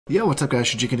Yo, what's up guys,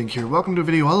 Shujinkydink here. Welcome to a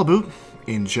video all about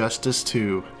Injustice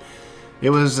 2.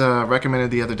 It was recommended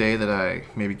the other day that I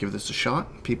maybe give this a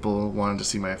shot. People wanted to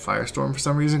see my Firestorm for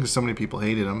some reason, because so many people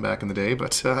hated him back in the day.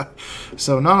 But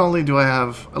so not only do I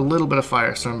have a little bit of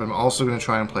Firestorm, but I'm also going to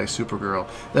try and play Supergirl.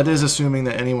 That is assuming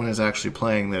that anyone is actually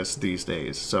playing this these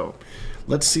days. So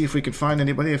let's see if we can find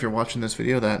anybody. If you're watching this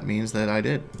video, that means that I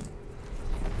did.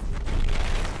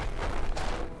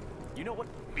 You know what?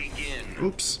 Begin.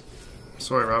 Oops.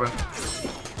 Sorry, Robin.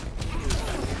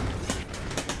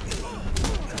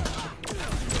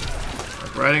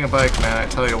 Riding a bike, man, I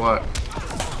tell you what.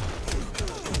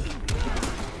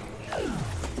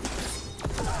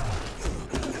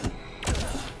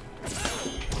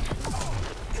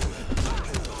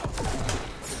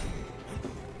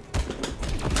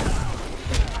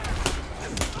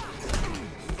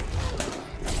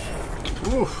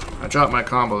 Oof, I dropped my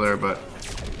combo there, but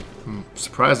I'm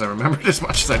surprised I remembered as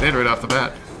much as I did right off the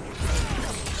bat.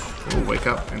 Oh, wake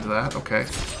up into that. Okay.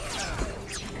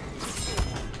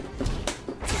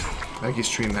 I think he's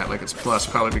treating that like it's plus,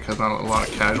 probably because not a lot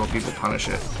of casual people punish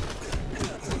it.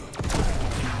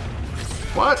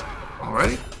 What?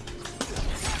 Already?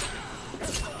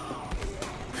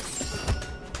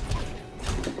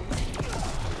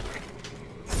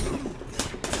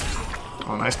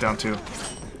 Oh, nice down two.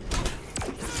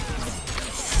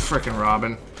 Frickin'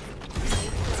 Robin.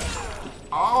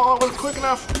 Oh, it wasn't quick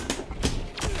enough.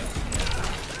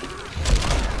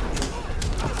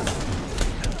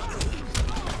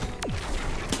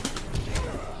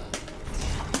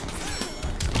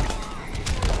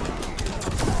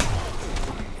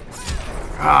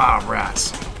 Ah,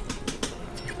 rats.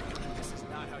 This is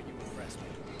not how you impress me.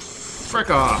 Frick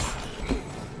off.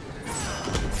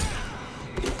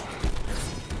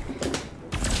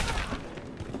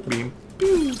 Beam.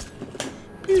 Pew.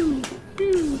 Pew.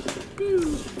 Pew.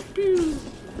 Pew. Pew.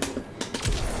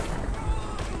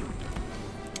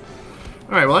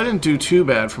 Alright, well I didn't do too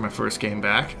bad for my first game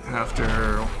back. After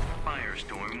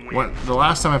Firestorm. the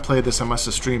last time I played this I must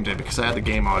have streamed it because I had the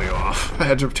game audio off. I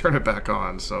had to turn it back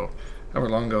on, so however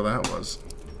long ago that was.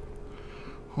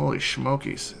 Holy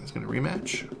smokies. It's gonna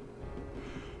rematch.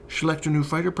 Select a new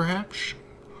fighter perhaps?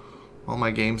 All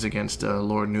my games against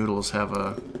Lord Noodles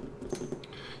have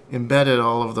embedded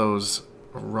all of those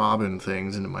Robin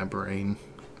things into my brain.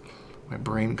 My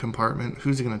brain compartment.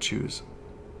 Who's he gonna choose?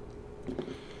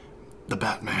 The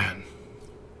Batman.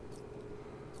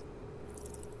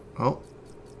 Oh.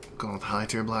 Going with high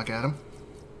tier Black Adam.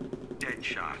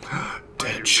 Deadshot.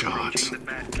 Deadshot.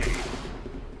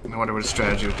 I wonder what his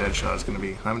strategy with Deadshot is going to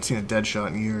be. I haven't seen a Deadshot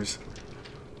in years.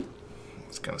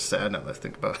 It's kind of sad now that I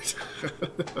think about it.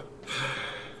 There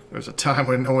was a time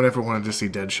when no one ever wanted to see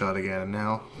Deadshot again, and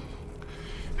now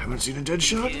I haven't seen a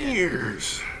Deadshot in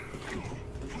years.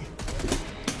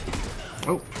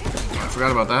 Oh, I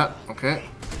forgot about that. Okay.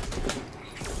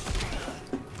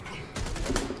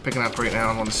 Picking up right now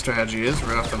on what the strategy is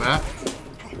right off the bat.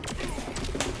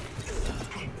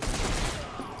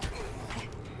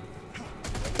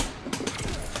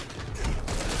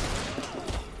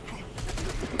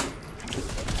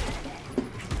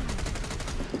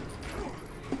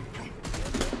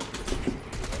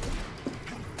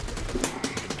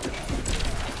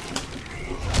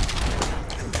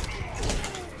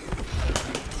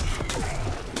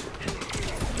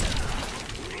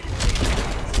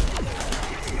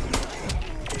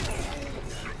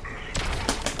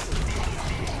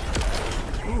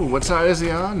 Ooh, what side is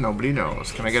he on? Nobody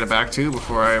knows. Can I get it back too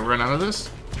before I run out of this?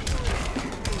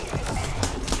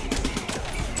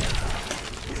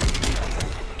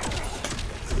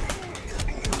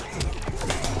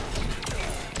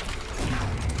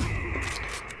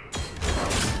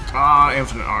 Ah,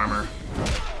 infinite armor.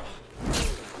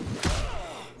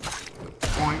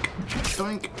 Boink,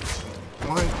 doink,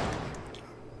 boink.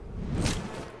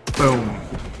 Boom.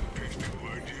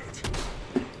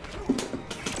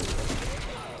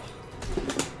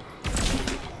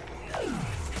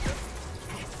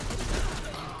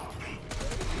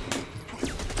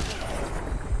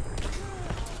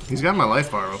 He's got my life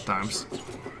bar both times.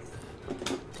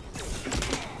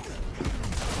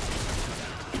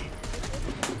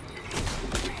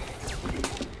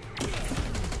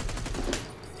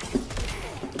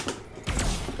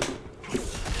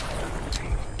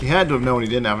 He had to have known he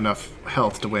didn't have enough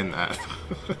health to win that.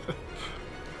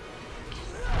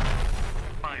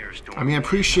 I mean, I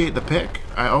appreciate the pick.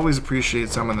 I always appreciate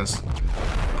someone that's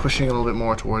pushing a little bit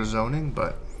more towards zoning,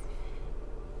 but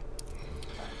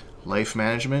life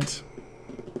management,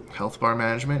 health bar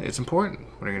management, it's important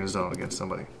when you're going to zone against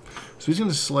somebody. So he's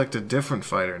going to select a different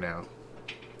fighter now.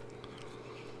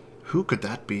 Who could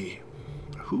that be?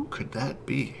 Who could that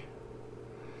be?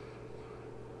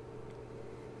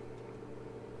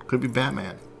 Could be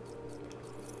Batman.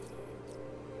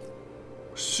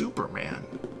 Superman.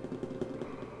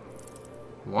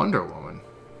 Wonder Woman.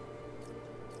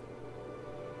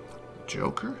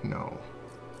 Joker? No.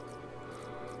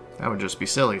 That would just be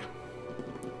silly.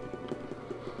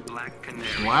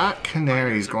 Black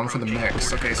Canary's going for the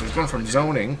mix. Okay, so he's going from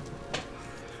zoning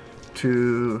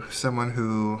to someone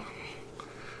who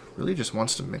really just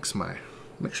wants to mix my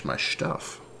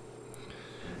stuff.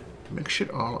 Mix it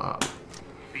all up.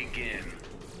 Begin.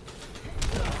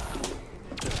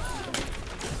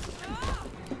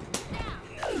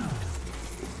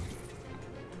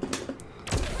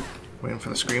 Waiting for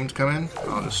the scream to come in.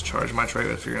 I'll just charge my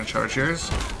trade if you're gonna charge yours.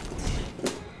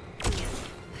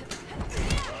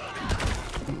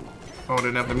 Oh, I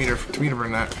didn't have the meter to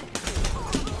burn that.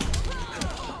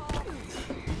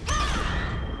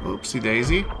 Oopsie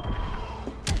daisy.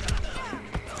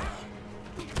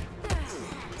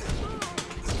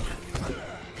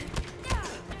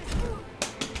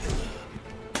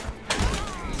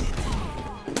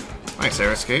 Nice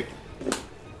air escape.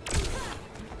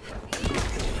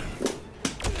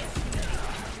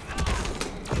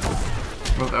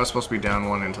 Oh, that was supposed to be down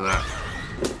one into that.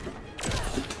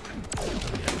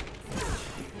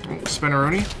 Oh,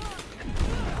 Spinneroonie.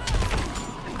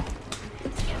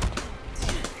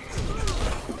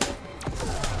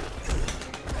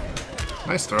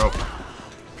 Nice throw.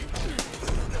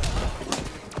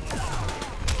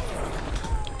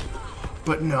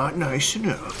 But not nice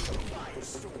enough.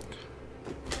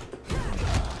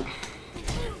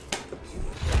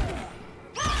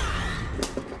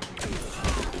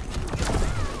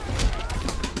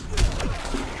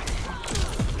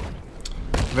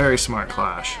 Very smart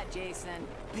clash.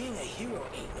 Being a hero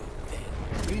ain't no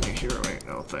thing. Being a hero ain't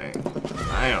no thing.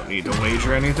 I don't need to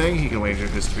wager anything. He can wager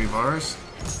his 3 bars.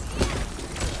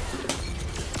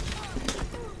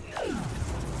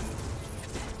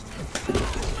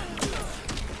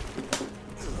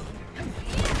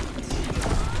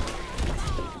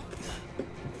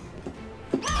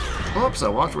 Oops, I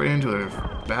walked right into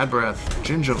a bad breath.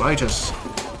 Gingivitis.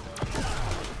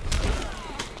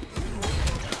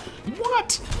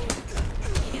 What?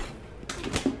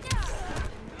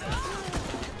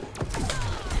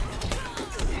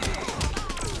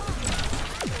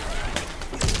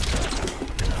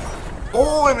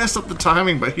 Oh, I messed up the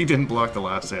timing, but he didn't block the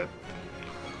last hit.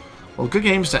 Well, good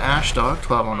games to Ashdog,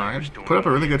 1209. Put up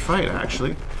a really good fight,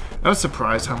 actually. I was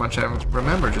surprised how much I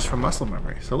remember just from muscle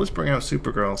memory. So let's bring out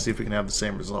Supergirl and see if we can have the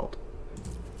same result.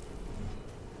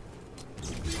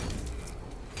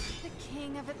 The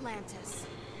King of Atlantis.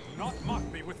 Not mock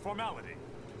me with formality.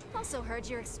 Also heard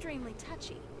you're extremely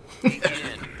touchy.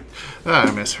 I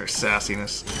miss her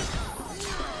sassiness.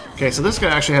 Okay, so this guy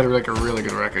actually had like a really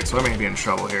good record, so I may be in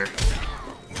trouble here.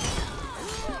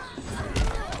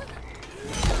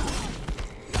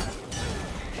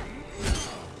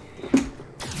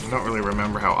 I don't really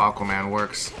remember how Aquaman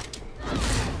works.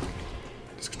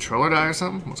 Does controller die or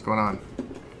something? What's going on?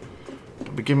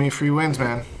 Don't be giving me free wins,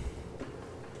 man.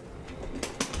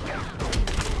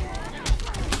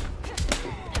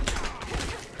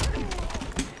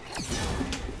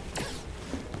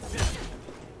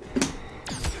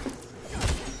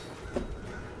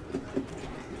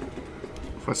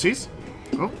 Footsies?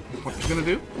 Oh, what you gonna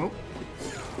do? Oh.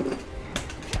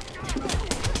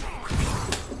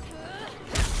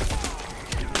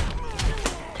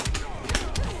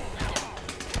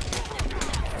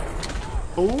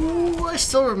 Oh, I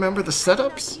still remember the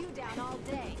setups. You down all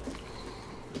day.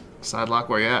 Side lock,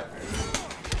 where you at?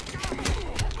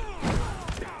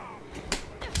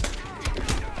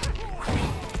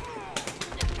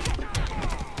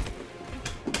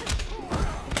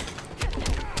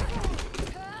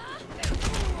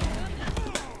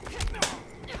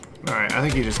 Alright, I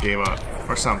think he just gave up.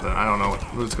 Or something. I don't know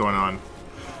what's going on.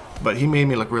 But he made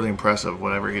me look really impressive,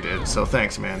 whatever he did. So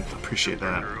thanks, man. Appreciate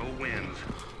that.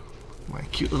 My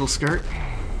cute little skirt.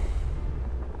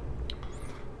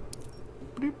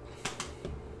 Bloop.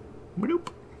 Bloop.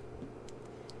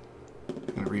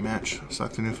 Gonna rematch.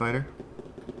 Select a new fighter.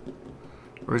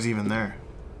 Or is he even there?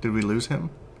 Did we lose him?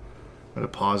 I'm gonna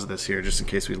pause this here just in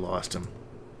case we lost him.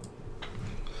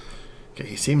 Okay,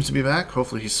 he seems to be back.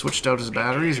 Hopefully he switched out his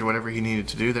batteries or whatever he needed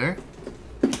to do there.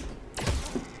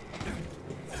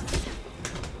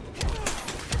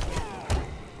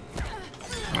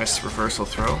 Nice reversal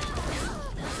throw.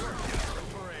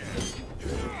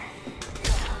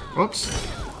 Whoops.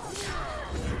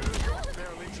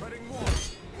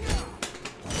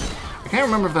 I can't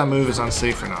remember if that move is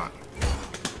unsafe or not.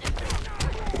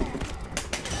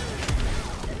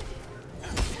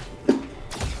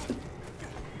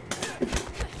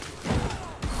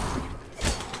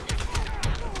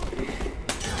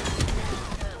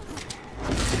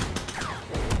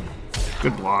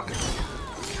 Good block.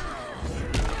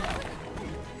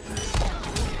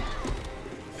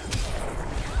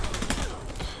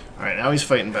 Alright, now he's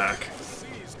fighting back.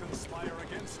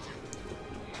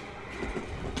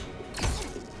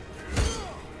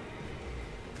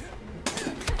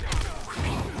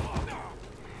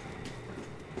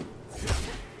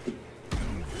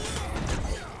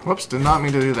 Whoops, did not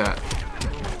mean to do that.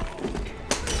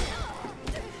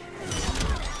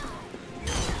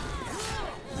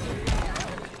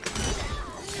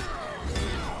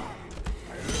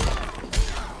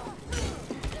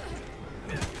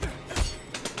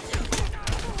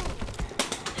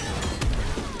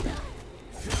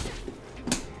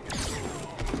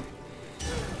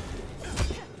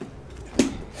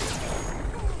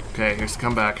 Okay, here's the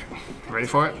comeback. Ready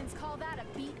for it? Call that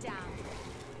a beatdown.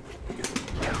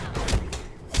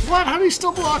 What? How do you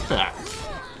still block that?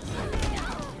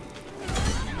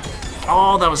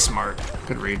 Oh, that was smart.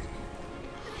 Good read.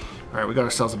 Alright, we got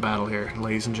ourselves a battle here,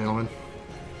 ladies and gentlemen.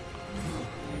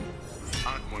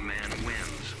 Aquaman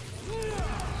wins.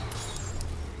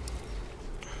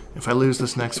 If I lose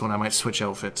this next one, I might switch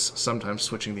outfits. Sometimes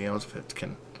switching the outfit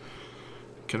can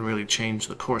really change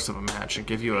the course of a match and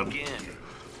give you a... Again.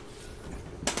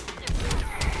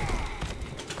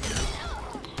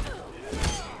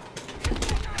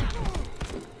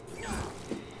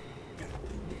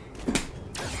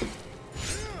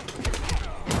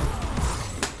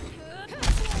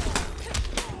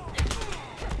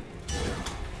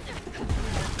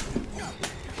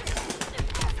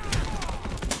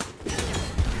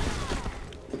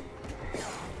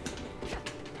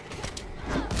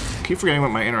 I keep forgetting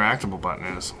what my interactable button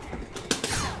is.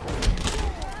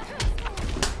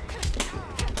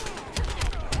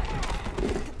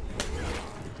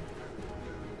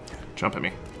 Jump at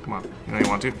me. Come on. You know you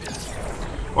want to.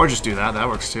 Or just do that. That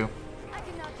works too. I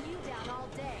can knock you down all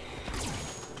day.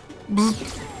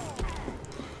 Bzz.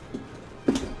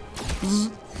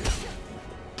 Bzz.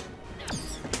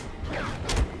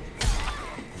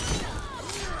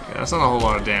 Yeah, that's not a whole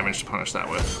lot of damage to punish that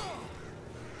with.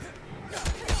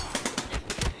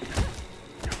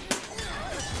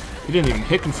 He didn't even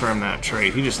hit confirm that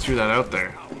trade. He just threw that out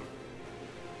there.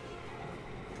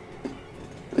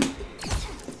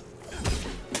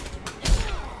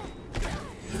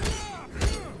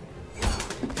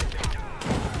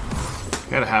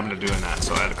 He had a habit of doing that,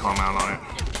 so I had to call him out on it.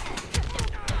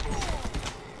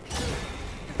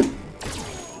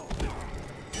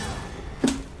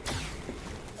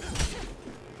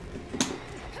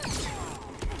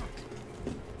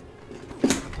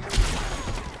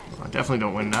 Definitely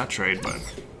don't win that trade, but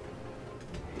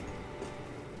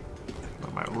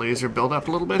let my laser build up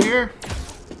a little bit here.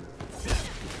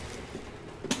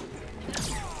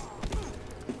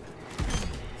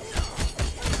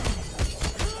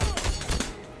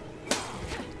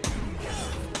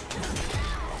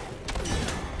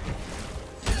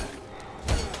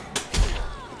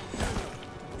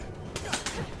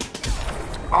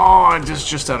 Oh, I'm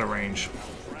just out of range.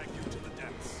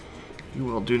 You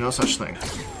will do no such thing.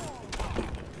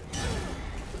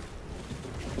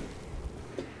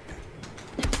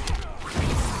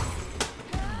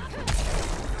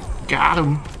 Got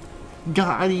him.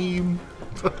 Got him.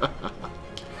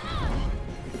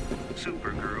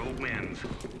 Supergirl wins.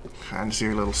 Kind of see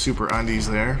her little super undies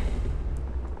there.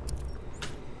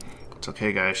 It's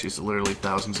okay, guys. She's literally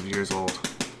thousands of years old.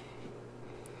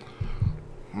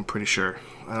 I'm pretty sure.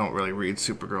 I don't really read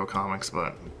Supergirl comics,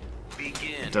 but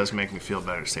Begin. it does make me feel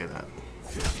better to say that.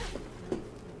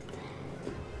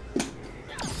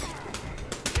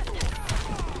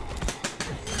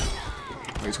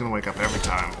 He's gonna wake up every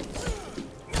time.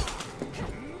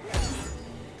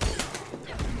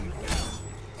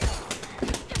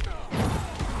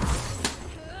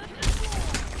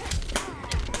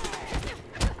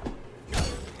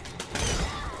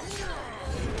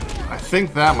 I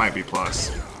think that might be plus.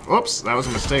 Whoops, that was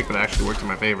a mistake, but it actually worked in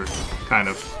my favor. Kind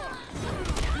of.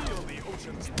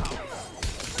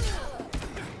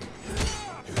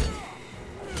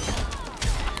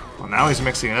 Well, now he's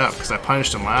mixing it up, because I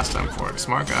punished him last time for it.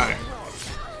 Smart guy.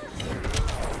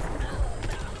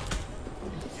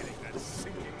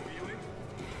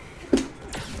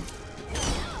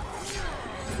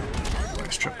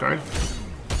 Nice trip guard.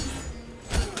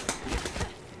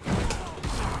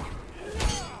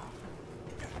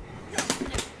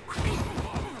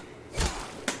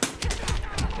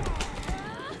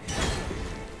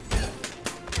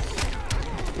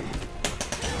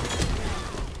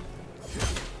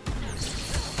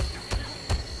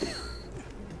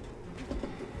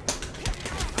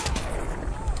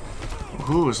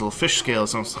 Ooh, his little fish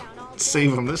scales don't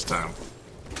save him this time.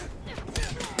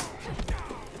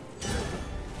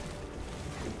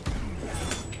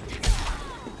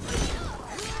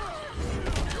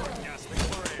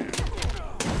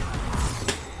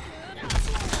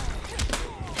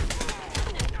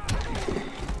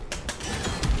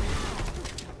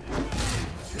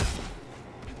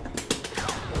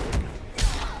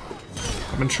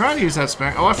 been trying to use that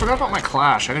smack. Oh, I forgot about my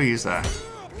clash. I gotta use that. Is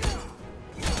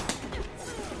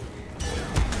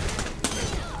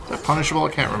that punishable?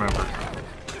 I can't remember.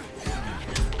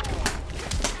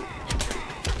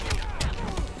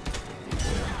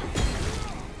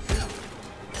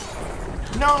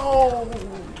 No!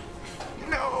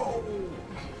 No!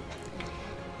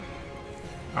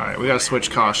 Alright, we gotta switch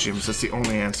costumes. That's the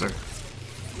only answer.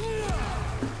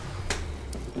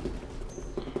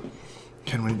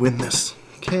 Can we win this?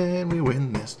 Can we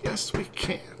win this? Yes, we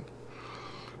can.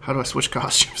 How do I switch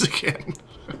costumes again?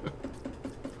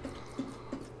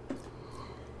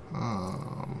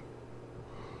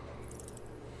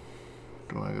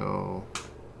 Do I go...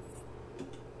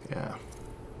 Yeah.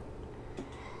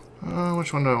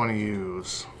 Which one do I want to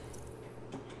use?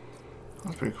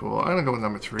 That's pretty cool. I'm gonna go with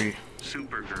number 3.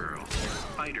 Supergirl.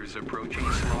 Fighters approaching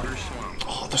Slaughter Swamp.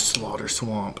 Oh, the Slaughter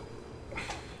Swamp.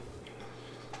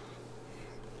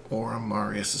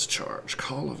 Oramarius' charge.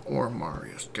 Call of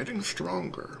Oramarius. Getting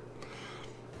stronger.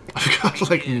 I've got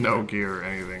like no gear or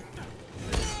anything.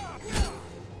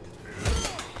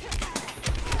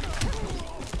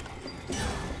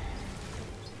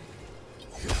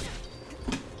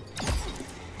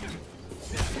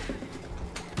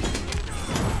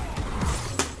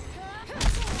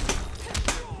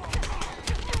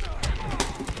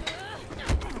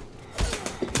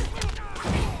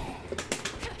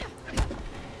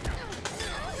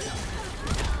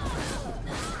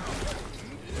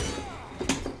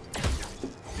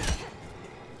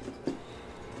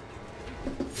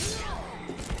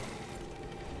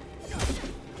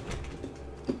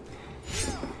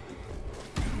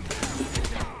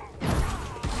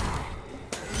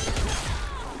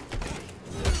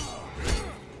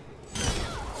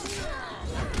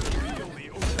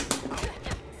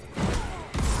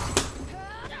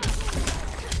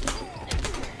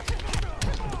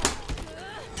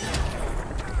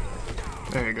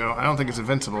 There you go. I don't think it's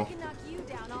invincible. I can knock you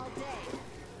down all day.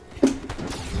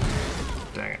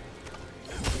 Dang it.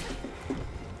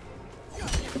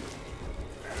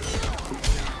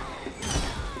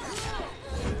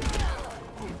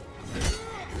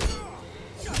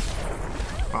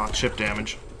 Oh, chip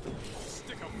damage.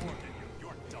 Stick a fork in you.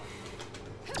 You're done.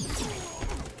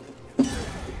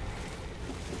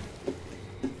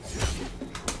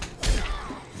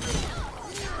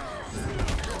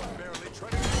 Barely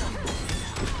treading water.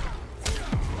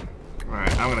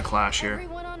 Alright, I'm gonna clash here.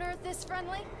 Everyone on Earth this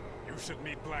friendly? You should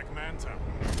meet Black Manta.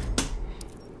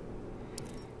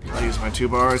 I'll use my 2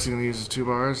 bars. He's gonna use his 2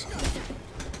 bars.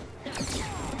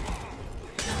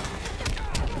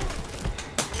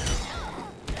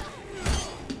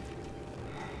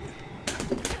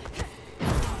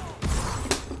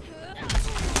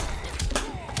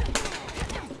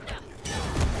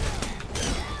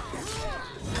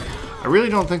 I really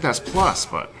don't think that's plus,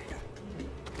 but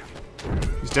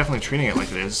he's definitely treating it like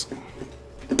it is.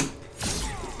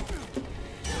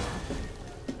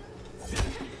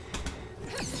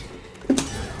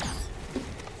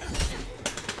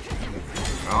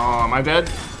 Oh, am I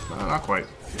dead? Not quite.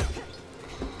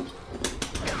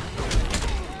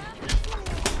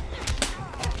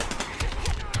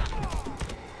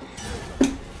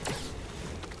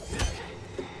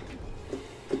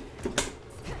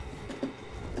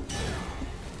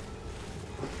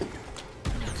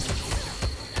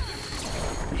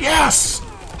 Yes!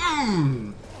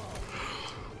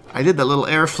 I did that little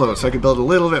air float so I could build a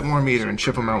little bit more meter and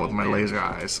chip them out with my laser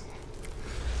eyes.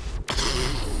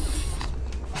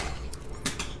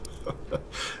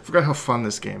 Forgot how fun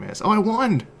this game is. Oh, I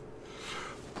won!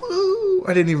 Woo!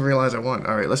 I didn't even realize I won.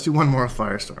 Alright, let's do one more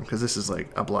Firestorm, because this is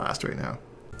like a blast right now.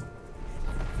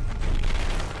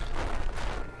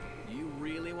 You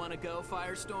really want to go,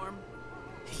 Firestorm?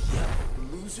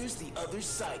 Loser's the other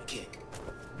sidekick.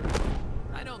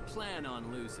 I don't plan on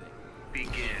losing.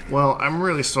 Begin. Well, I'm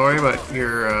really sorry, but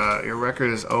your record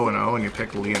is 0-0 and you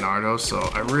picked Leonardo, so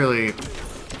I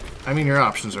mean, your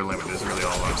options are limited is really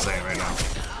all I'm saying right now. I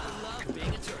love being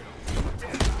a turtle.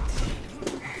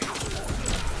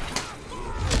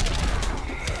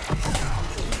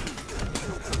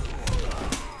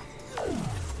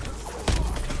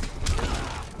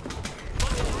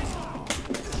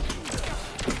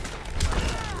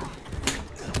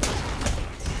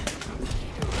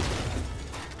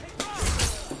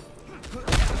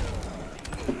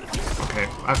 Okay,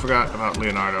 I forgot about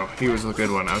Leonardo. He was a good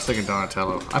one. I was thinking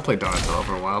Donatello. I played Donatello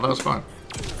for a while. That was fun.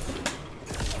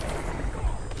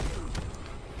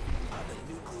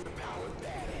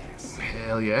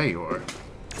 Hell yeah, you are.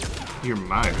 You're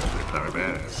my nuclear power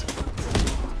badass.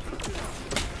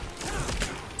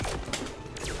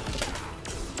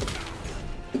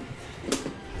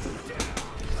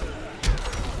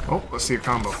 Oh, let's see your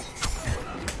combo.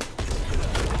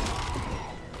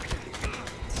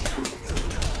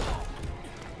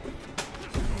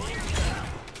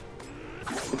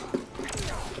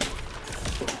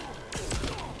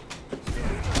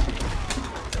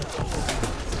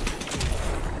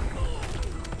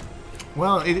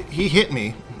 Well, he hit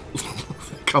me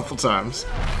a couple times.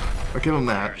 I'll give him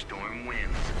that. Firestorm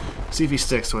wins. See if he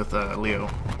sticks with Leo.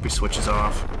 If he switches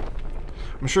off.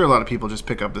 I'm sure a lot of people just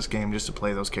pick up this game just to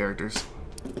play those characters.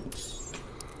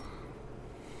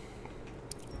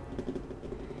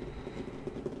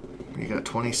 You got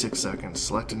 26 seconds.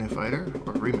 Select a new fighter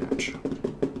or rematch.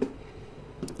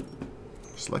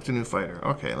 Select a new fighter.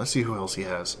 Okay, let's see who else he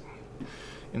has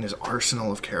in his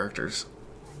arsenal of characters.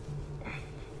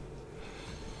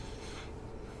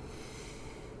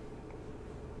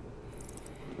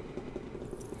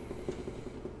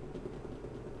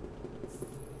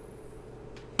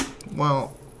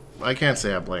 Well, I can't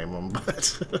say I blame him,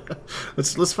 but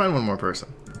let's find one more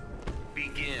person.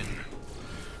 Begin.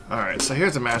 Alright, so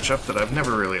here's a matchup that I've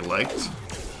never really liked.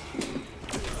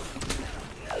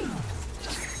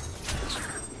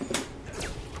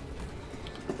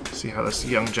 See how this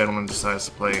young gentleman decides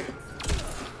to play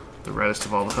the reddest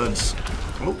of all the hoods.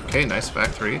 Oh, okay, nice back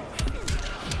three.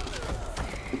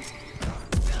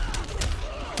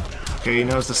 Okay, he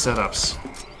knows the setups.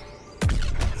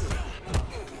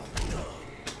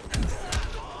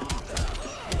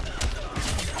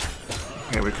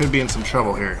 Okay, we could be in some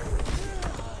trouble here.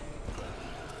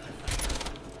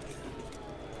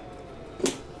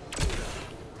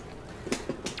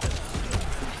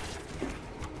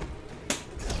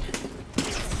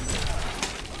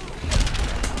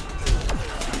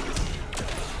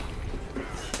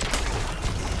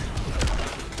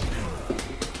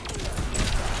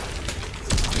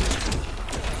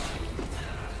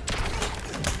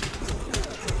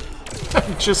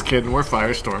 Just kidding, we're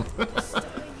Firestorm.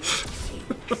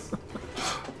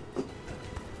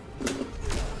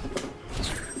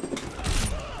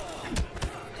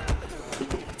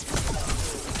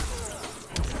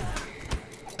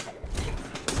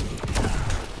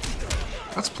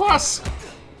 That's plus.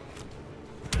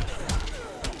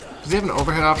 Does he have an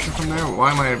overhead option from there?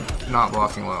 Why am I not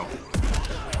blocking low?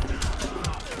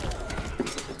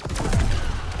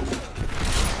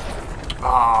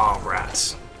 Oh,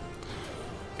 rats.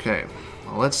 Okay,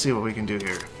 well, let's see what we can do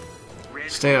here.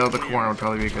 Stay out of the corner would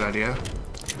probably be a good idea.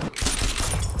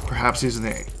 Perhaps using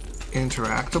the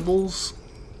interactables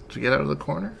to get out of the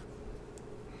corner?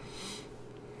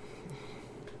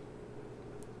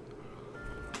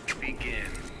 Begin.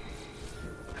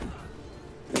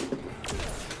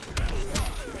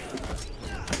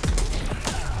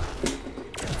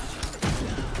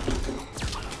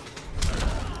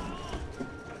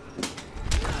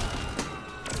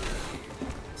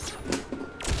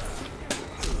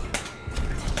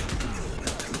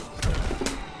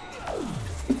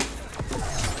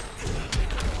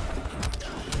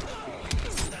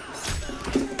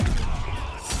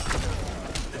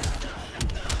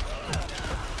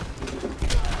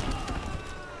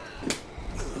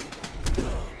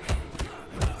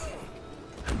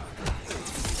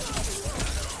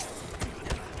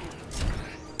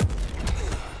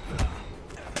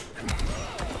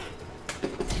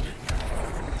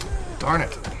 Darn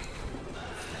it.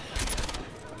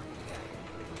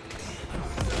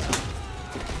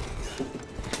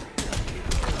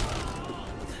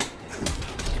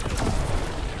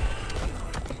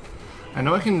 I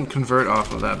know I can convert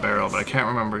off of that barrel, but I can't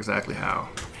remember exactly how.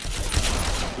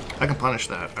 I can punish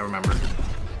that, I remember.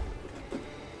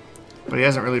 But he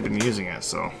hasn't really been using it,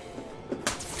 so...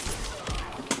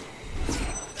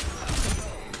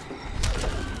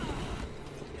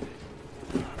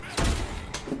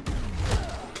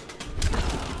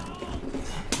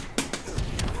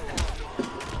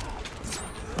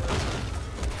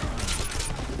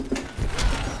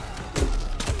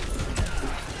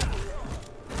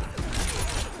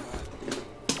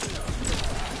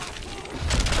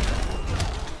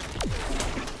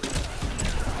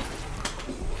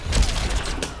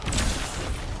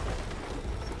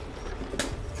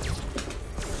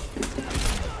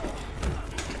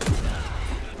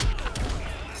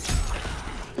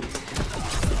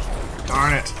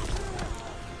 Darn it.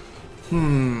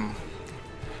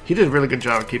 He did a really good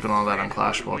job of keeping all that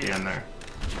unclashable at the end there.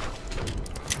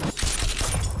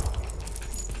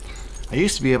 I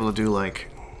used to be able to do like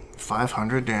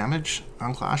 500 damage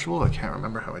unclashable. I can't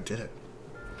remember how I did it.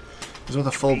 It was with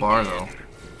a full bar though.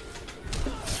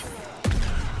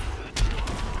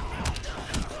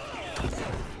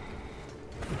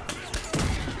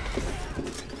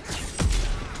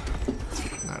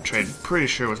 That trade pretty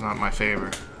sure was not in my favor.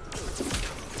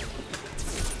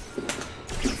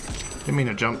 Didn't mean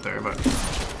to jump there, but...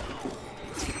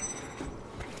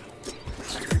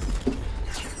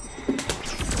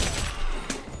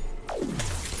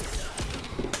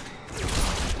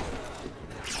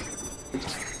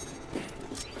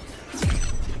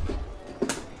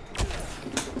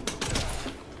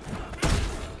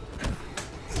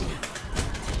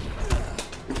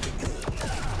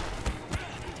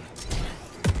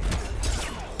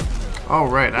 Oh,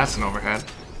 right, that's an overhead.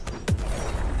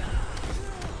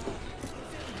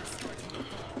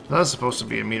 That was supposed to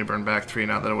be a meter burn back 3,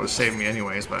 not that it would have saved me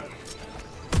anyways, but...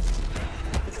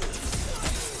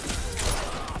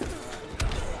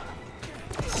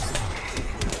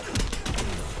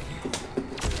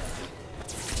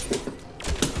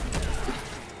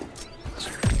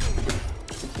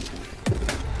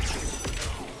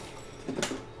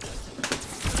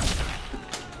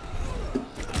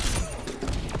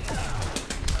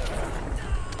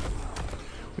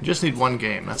 We just need one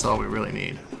game, that's all we really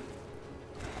need.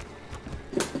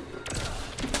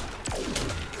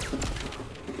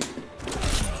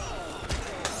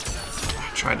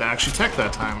 I tried to actually tech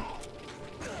that time.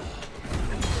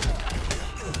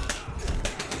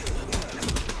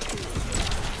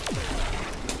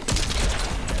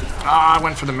 Ah, I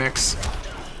went for the mix.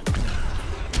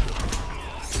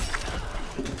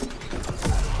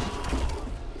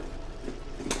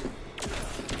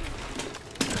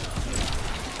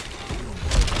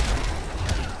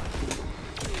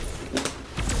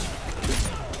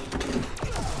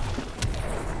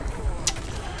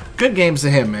 Good games to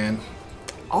him, man.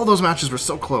 All those matches were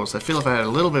so close. I feel if I had a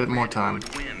little bit more time,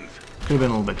 could have been a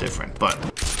little bit different. But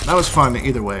that was fun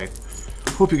either way.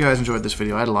 Hope you guys enjoyed this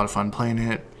video. I had a lot of fun playing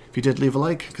it. If you did, leave a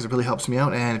like, because it really helps me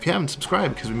out. And if you haven't,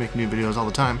 subscribe, because we make new videos all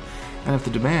the time. And if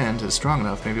the demand is strong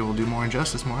enough, maybe we'll do more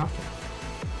Injustice more often.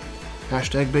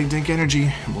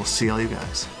 #BigDinkEnergy, and we'll see all you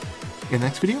guys in the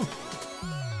next video.